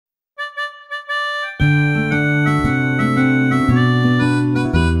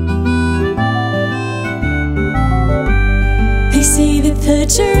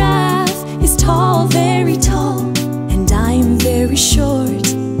giraffe is tall, very tall, and I am very short,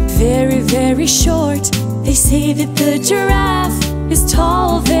 very, very short. They say that the giraffe is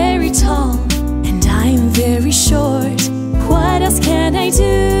tall, very tall, and I am very short. What else can I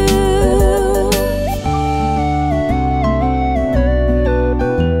do?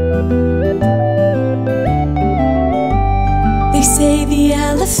 They say the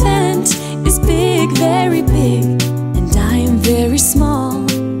elephant is big, very big, and I am very small,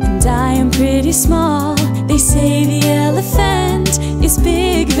 and I am pretty small. They say the elephant is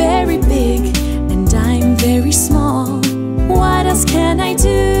big, very big, and I'm very small. What else can I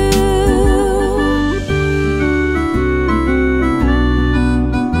do?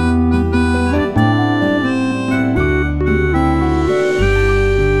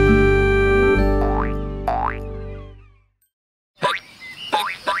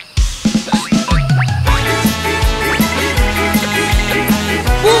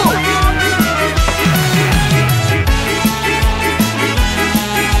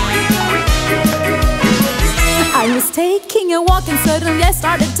 Taking a walk and suddenly I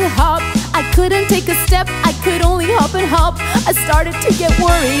started to hop. I couldn't take a step, I could only hop and hop. I started to get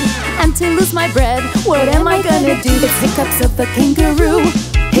worried and to lose my breath. What am I gonna do? It's hiccups of the kangaroo.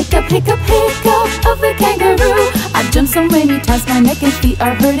 Hiccup, hiccup, hiccup of the kangaroo. I've jumped so many times my neck and feet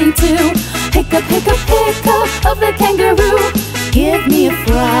are hurting too. Hiccup, hiccup, hiccup of the kangaroo. Give me a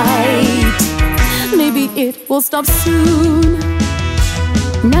fright. Maybe it will stop soon.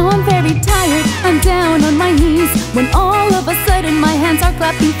 Now I'm very tired, I'm down on my knees, when all of a sudden my hands are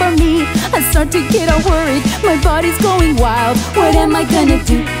clapping for me. I start to get all worried, my body's going wild. What am I gonna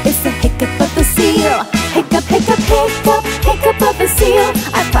do? It's the hiccup of the seal. Hiccup, hiccup, hiccup, hiccup of the seal.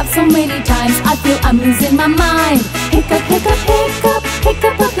 I've clapped so many times, I feel I'm losing my mind. Hiccup, hiccup, hiccup,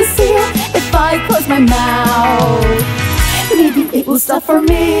 hiccup of the seal. If I close my mouth, maybe it will stop for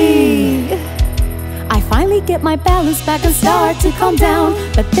me. I finally get my balance back and start to calm down,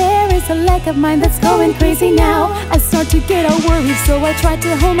 but there is a leg of mine that's going crazy now. I start to get all worried, so I try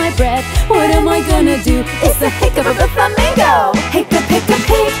to hold my breath. What am I gonna do? It's the hiccup of the flamingo. Hiccup, hiccup,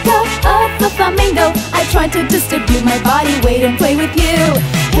 hiccup of the flamingo. I try to distribute my body weight and play with you.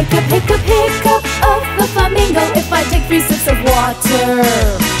 Hiccup, hiccup, hiccup of the flamingo. If I take 3 sips of water,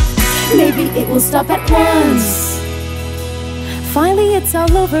 maybe it will stop at once. Finally it's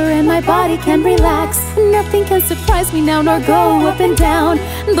all over and my body can relax. Nothing can surprise me now nor go up and down.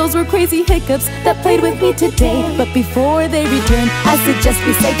 Those were crazy hiccups that played with me today, but before they return, I suggest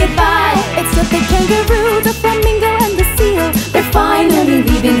we say goodbye. Except the kangaroo, the flamingo and the seal, they're finally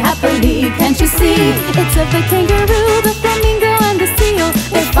leaving happily, can't you see? Except the kangaroo, the flamingo and the seal,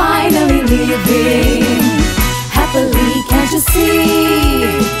 they're finally leaving happily, can't you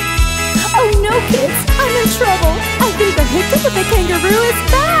see? Oh no kids, I'm in trouble. I think the hiccup of the kangaroo is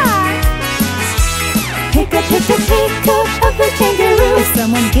back. Hiccup, hiccup, hiccup of the kangaroo. If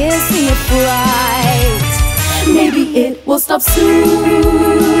someone gives me a fright, maybe it will stop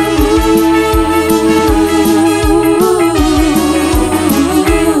soon.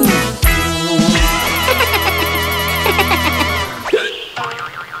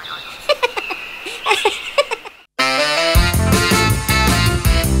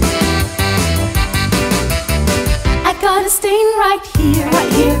 Stain right here,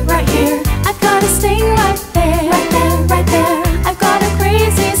 right here, right here. I've got a stain right there, right there, right there. I've got a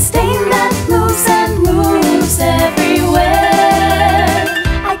crazy stain that moves and moves everywhere.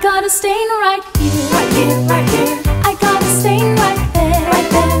 I got a stain right here, right here, right here. I got a stain right there, right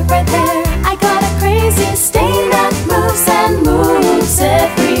there, right there. I got a crazy stain that moves and moves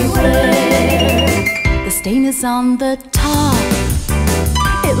everywhere. The stain is on the top.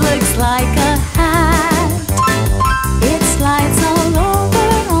 It looks like a hat. It slides all over,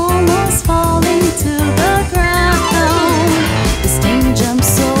 almost falling to the ground. The stain jumps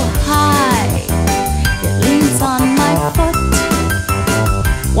so high, it leans on my foot.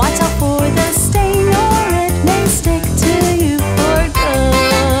 Watch out for the stain or it may stick to you for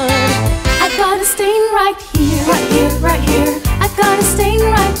good. I've got a stain right here, right here, right here. I've got a stain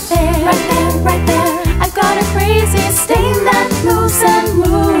right there, right there, right there. I've got a crazy stain that moves and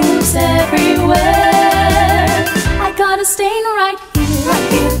moves everywhere. I got a stain right here,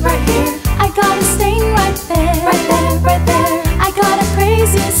 right here, right here. I got a stain right there, right there, right there. I got a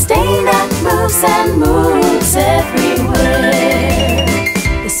crazy stain that moves and moves everywhere.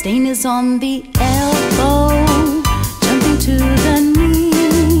 The stain is on the elbow, jumping to the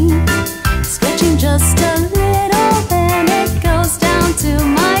knee, stretching just a little, then it goes down to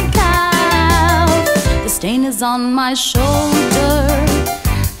my calf. The stain is on my shoulder,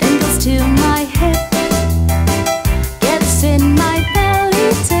 then goes to my hip, in my belly,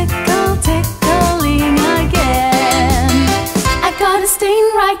 stain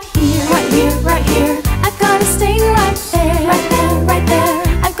right here, right here, right here. I've got a stain right there, right there, right there.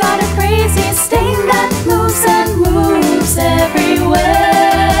 I've got a crazy stain that moves and moves everywhere.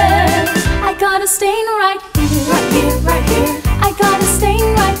 I got a stain right here, right here, right here. I got a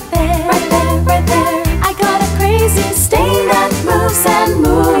stain right there, right there, right there. I got a crazy stain that moves and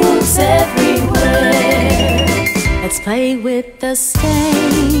moves everywhere. Let's play with the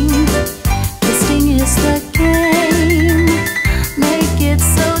stain. The sting is the game. Make it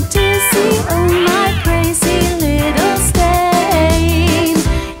so dizzy, oh my crazy little stain.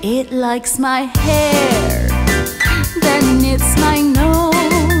 It likes my hair, then it's my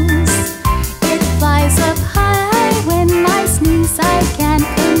nose. It flies up high when I sneeze, I can't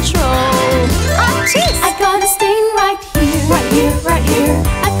control. Oh jeez! I got a stain right here, right here, right here.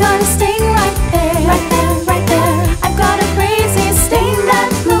 I've got a stain right there, right there, right there. I've got a crazy stain that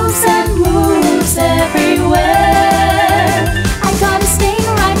moves and moves everywhere. I got a stain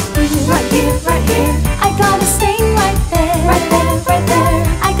right here, right here, right here. I got a stain right there, right there, right there.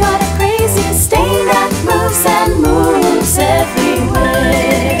 I got a crazy stain that moves and moves everywhere.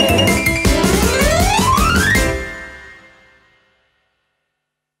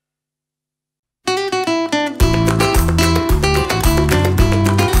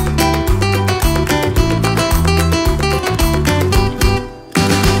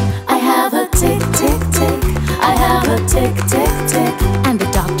 Tick, tick, tick. And the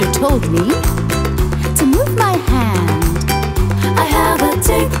doctor told me to move my hand. I have a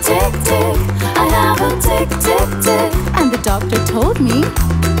tick, tick, tick. I have a tick, tick, tick. And the doctor told me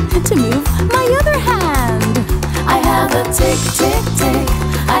to move my other hand. I have a tick, tick, tick.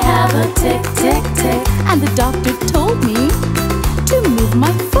 I have a tick, tick, tick. And the doctor told me to move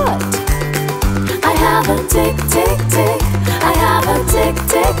my foot. I have a tick, tick, tick. I have a tick,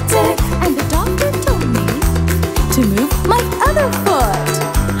 tick, tick. And the doctor told me to move my other foot.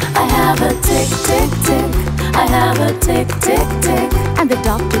 I have a tick, tick, tick. I have a tick, tick, tick. And the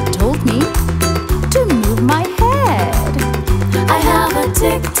doctor told me to move my head. I have a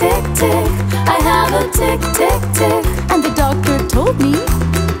tick, tick, tick. I have a tick, tick, tick. And the doctor told me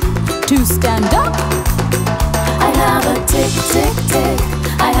to stand up. I have a tick, tick, tick.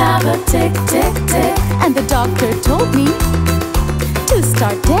 I have a tick, tick, tick. And the doctor told me to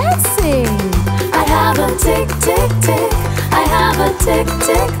start dancing. I have a tick, tick, tick. I have a tick,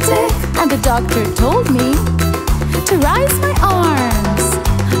 tick, tick. And the doctor told me to raise my arms.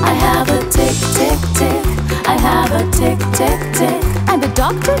 I have a tick, tick, tick. I have a tick, tick, tick. And the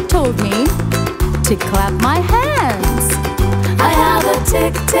doctor told me to clap my hands. I have a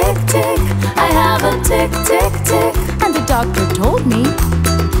tick, tick, tick. I have a tick, tick, tick. And the doctor told me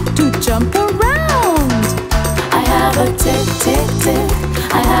to jump around. I have a tick, tick, tick.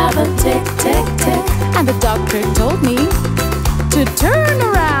 I have a tick, tick, tick. And the doctor told me to turn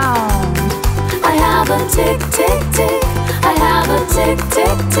around. I have a tick, tick, tick. I have a tick,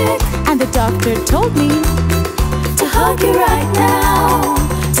 tick, tick. And the doctor told me to hug you right now.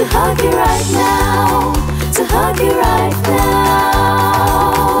 To hug you right now. To hug you right now.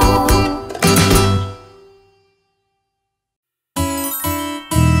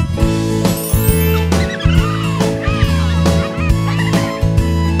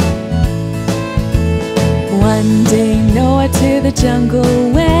 One day Noah to the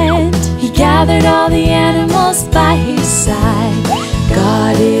jungle went. He gathered all the animals by his side.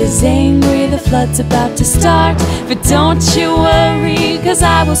 God is angry, the flood's about to start. But don't you worry, 'cause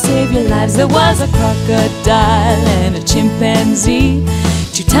I will save your lives. There was a crocodile and a chimpanzee,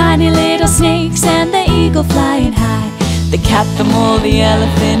 two tiny little snakes and the eagle flying high. The cat, the mole, the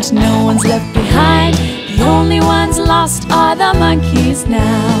elephant, no one's left behind. The only ones lost are the monkeys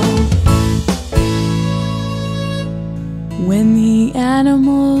now. When the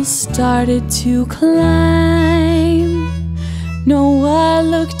animals started to climb, Noah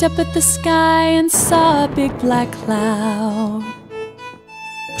looked up at the sky and saw a big black cloud.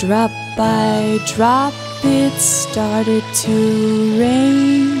 Drop by drop it started to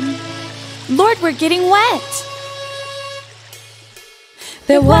rain. Lord, we're getting wet.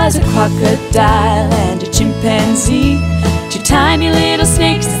 There was a crocodile and a chimpanzee, two tiny little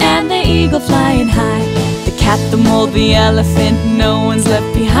snakes and the eagle flying high. The cat, the mole, the elephant, no one's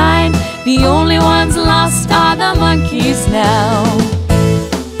left behind. The only ones lost are the monkeys now.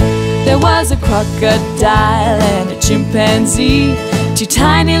 There was a crocodile and a chimpanzee, two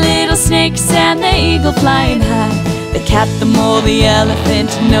tiny little snakes and the eagle flying high. The cat, the mole, the elephant,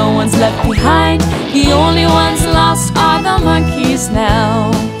 no one's left behind. The only ones lost are the monkeys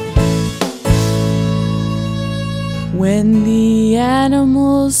now. When the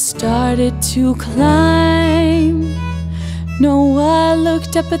animals started to climb, Noah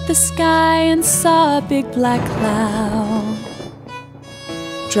looked up at the sky and saw a big black cloud.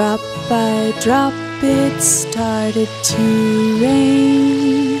 Drop by drop it started to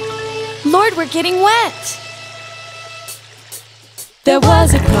rain. Lord, we're getting wet! There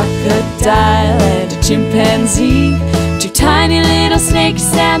was a crocodile and a chimpanzee, two tiny little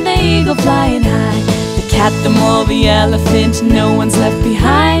snakes and the eagle flying high. The cat, the mole, the elephant, no one's left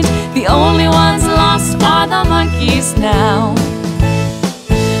behind. The only ones lost are the monkeys now.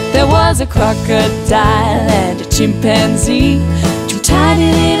 There was a crocodile and a chimpanzee, two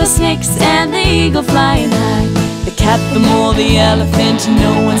tiny little snakes and the eagle flying high. The cat, the mole, the elephant,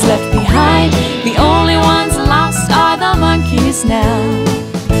 no one's left behind. The only ones lost are the monkeys now.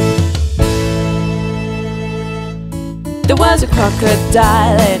 There was a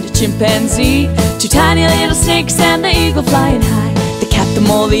crocodile and a chimpanzee, two tiny little snakes and the eagle flying high. The cat, the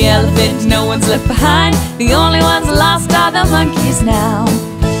mole, the elephant, no one's left behind. The only ones lost are the monkeys now.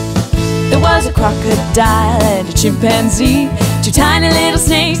 There was a crocodile and a chimpanzee, two tiny little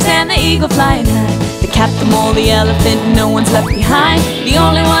snakes and the eagle flying high. The cat, the mole, the elephant, no one's left behind. The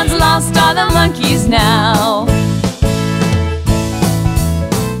only ones lost are the monkeys now.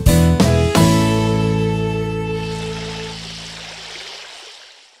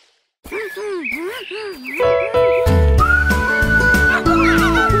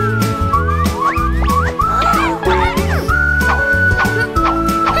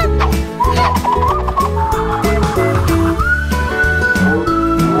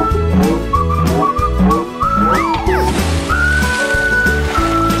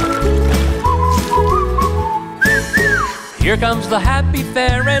 Here comes the happy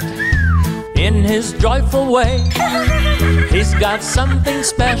ferret in his joyful way. He's got something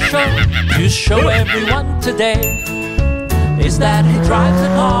special to show everyone today. Is that he drives a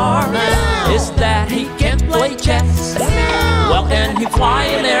car? No. Is that he can play chess? No. Well, can he fly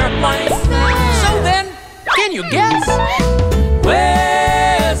an airplane? No. So then, can you guess?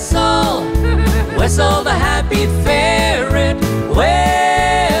 Whistle, whistle the happy ferret. Whistle.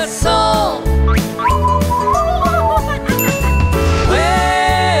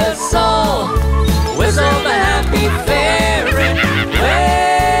 Whistle the happy ferret,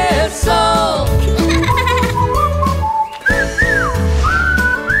 whistle.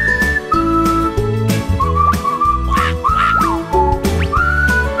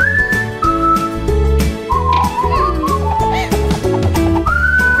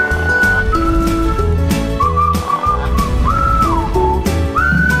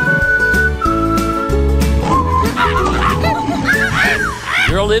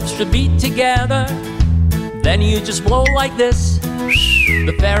 Your lips should be together, then you just blow like this.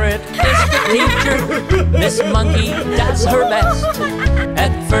 The ferret is the teacher, Miss Monkey does her best.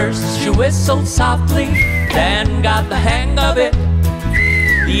 At first she whistled softly, then got the hang of it.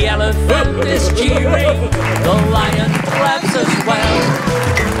 The elephant is cheering, the lion claps as well.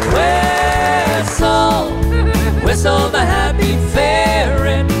 Whistle, whistle the happy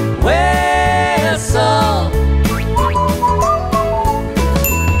ferret, whistle.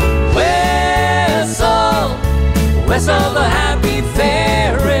 Whistle the happy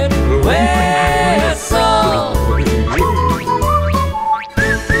ferret, whistle.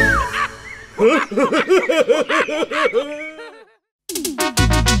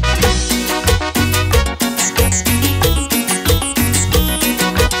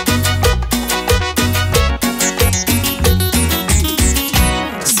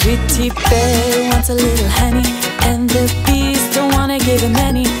 Sweety Bear wants a little honey, and the bees don't wanna give him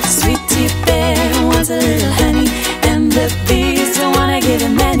any. Sweety Bear wants a little honey, and the bees don't wanna give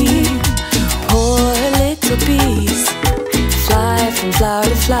him any. Poor little bees fly from flower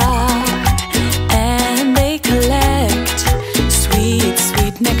to flower, and they collect sweet,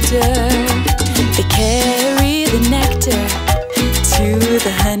 sweet nectar. They carry the nectar to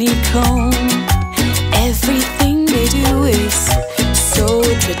the honeycomb. Everything they do is so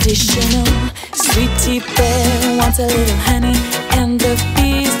traditional. Sweety Bear wants a little honey, and the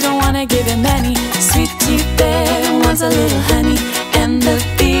bees don't wanna give him any. Sweety Bear wants a little honey, and the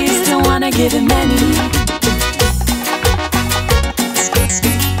bees don't wanna give him any.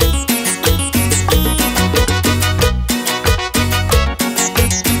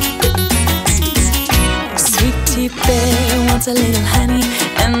 Sweety Bear wants a little honey,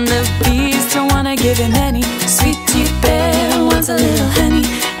 and the bees don't wanna give him any. Sweety Bear wants a little honey,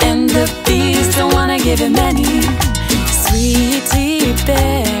 and the bees don't wanna give him any. Sweety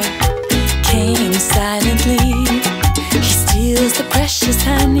Bear came silently. He steals the precious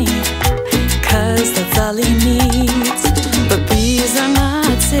honey, 'cause that's all he needs. But bees are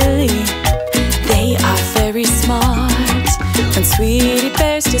not silly, they are very smart. Sweety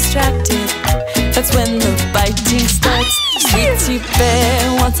Bear's distracted. That's when the biting starts. Sweety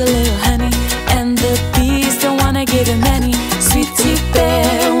Bear wants a little honey, and the bees don't wanna give him any. Sweety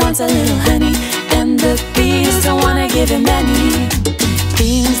Bear wants a little honey, and the bees don't wanna give him any.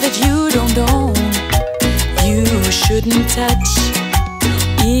 Things that you don't own, you shouldn't touch,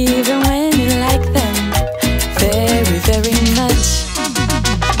 even when you like them very, very much.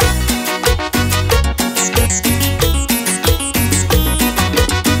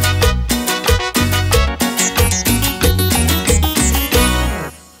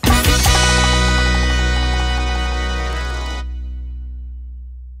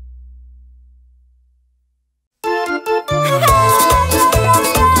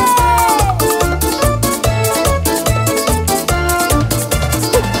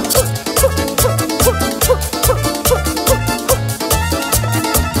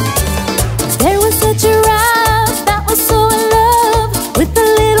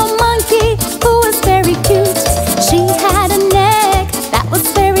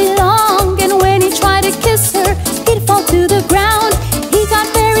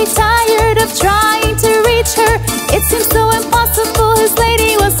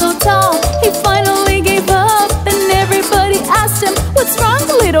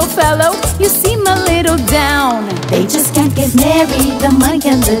 You seem a little down. They just can't get married, the monkey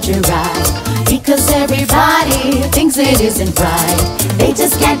and the giraffe, because everybody thinks it isn't right. They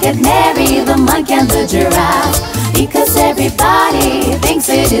just can't get married, the monkey and the giraffe, because everybody thinks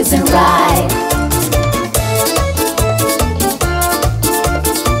it isn't right.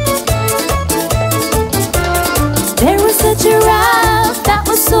 There was a giraffe that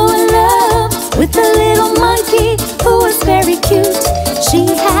was so in love with a little monkey who was very cute. She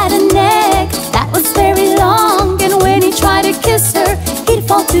had a neck that was very long, and when he tried to kiss her, he'd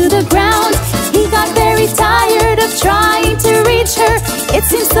fall to the ground. He got very tired of trying to reach her. It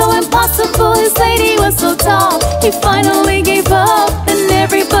seemed so impossible, his lady was so tall. He finally gave up, and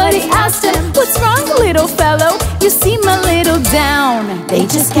everybody asked him, "What's wrong, little fellow? You seem a little down." They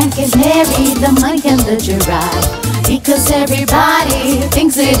just can't get married, the monkey and the giraffe, because everybody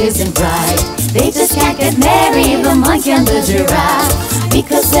thinks it isn't right. They just can't get married, the monkey and the giraffe,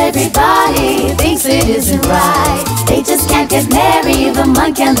 because everybody thinks it isn't right. They just can't get married, the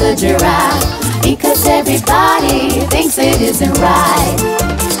monkey and the giraffe, because everybody thinks it isn't right.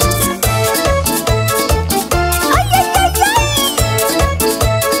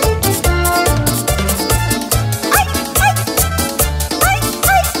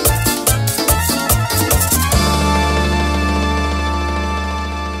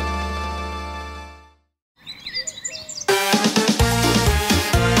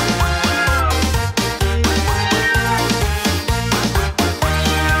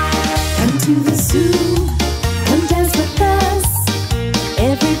 To the zoo, come dance with us.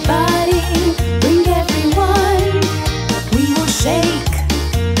 Everybody, bring everyone. We will shake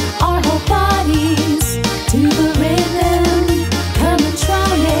our whole bodies to the rhythm. Come and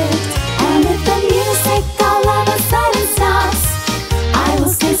try it. And if the music all of a sudden stops, I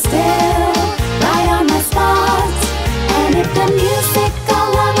will stay still, right on my spot. And if the music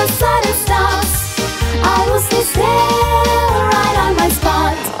all of a sudden stops, I will stay still, right on my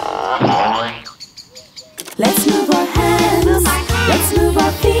spot. Let's move our hands, let's move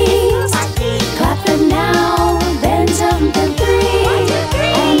our feet. Clap them now, then jump in 3.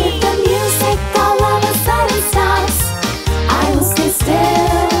 And if the music all of a sudden stops, I will stay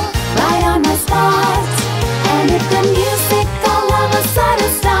still, right on my spot. And if the music all of a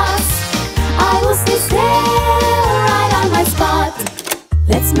sudden stops, I will stay still, right on my spot.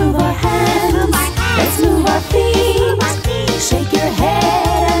 Let's move our hands, let's move our feet. Shake your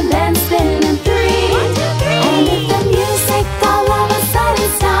head and then spin in 3. And if the music all of a sudden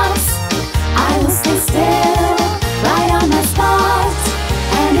stops, I will stay still, right on my spot.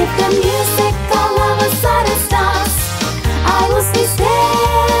 And if the music all of a sudden stops, I will stay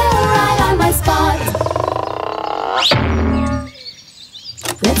still, right on my spot.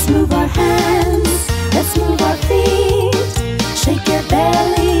 Let's move our hands, let's move our feet. Shake your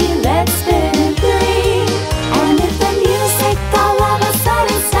belly, let's spin in 3. And if the music all of a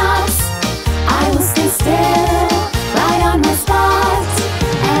sudden stops, I will stay still, right on my spot.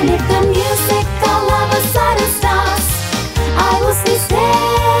 And if the music all of a sudden stops, I will stay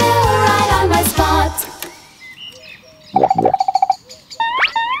still, right on my spot.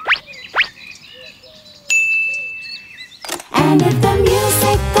 And if the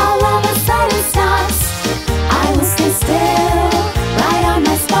music all of a sudden stops, I will stay still, right on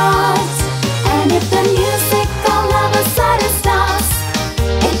my spot.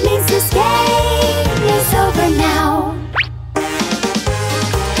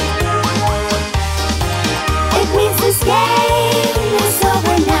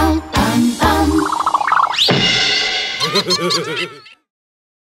 We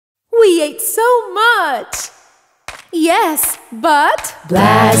ate so much! Yes, but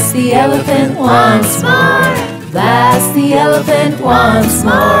Blas the elephant once more. Blas the elephant once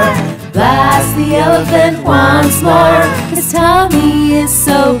more. Blas the elephant once more. His tummy is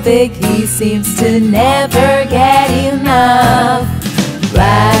so big he seems to never get enough.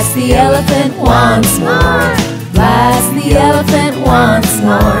 Blas the elephant once more. Blas the elephant once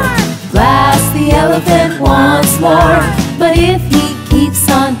more. Blas the elephant once more. But if he keeps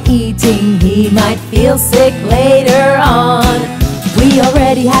on eating, he might feel sick later on. We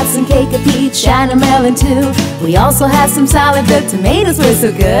already had some cake, a peach, and a melon too. We also had some salad, the tomatoes were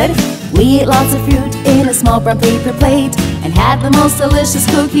so good. We ate lots of fruit in a small brown paper plate and had the most delicious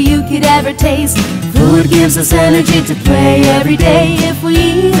cookie you could ever taste. Food gives us energy to play every day. If we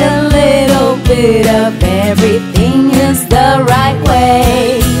eat a little bit of everything is the right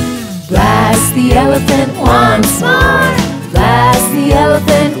way. Blas the elephant once more. Blas the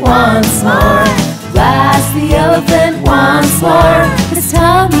elephant once more. Blas the elephant once more. His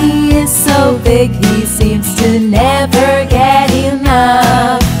tummy is so big he seems to never get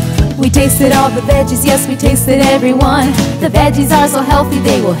enough. We tasted all the veggies, yes, we tasted every one. The veggies are so healthy,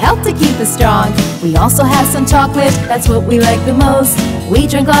 they will help to keep us strong. We also have some chocolate, that's what we like the most. We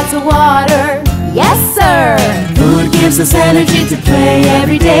drink lots of water, yes sir! Food gives us energy to play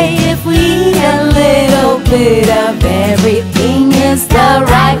every day. If we eat a little bit of everything is the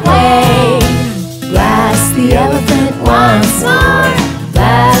right way. Blas the elephant once more.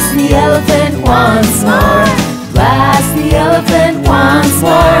 Blas the elephant once more. Blas the elephant once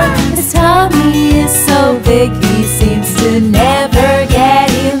more. His tummy is so big he seems to never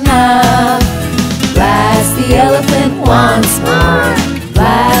get enough. Blas the elephant once more.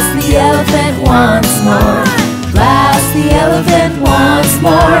 Blas the elephant once more. Blas the elephant once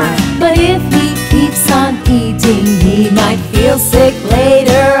more. But if he keeps on eating, he might feel sick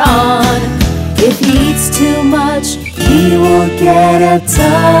later on. If he eats too much, he will get a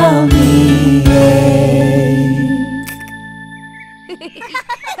tummy ache.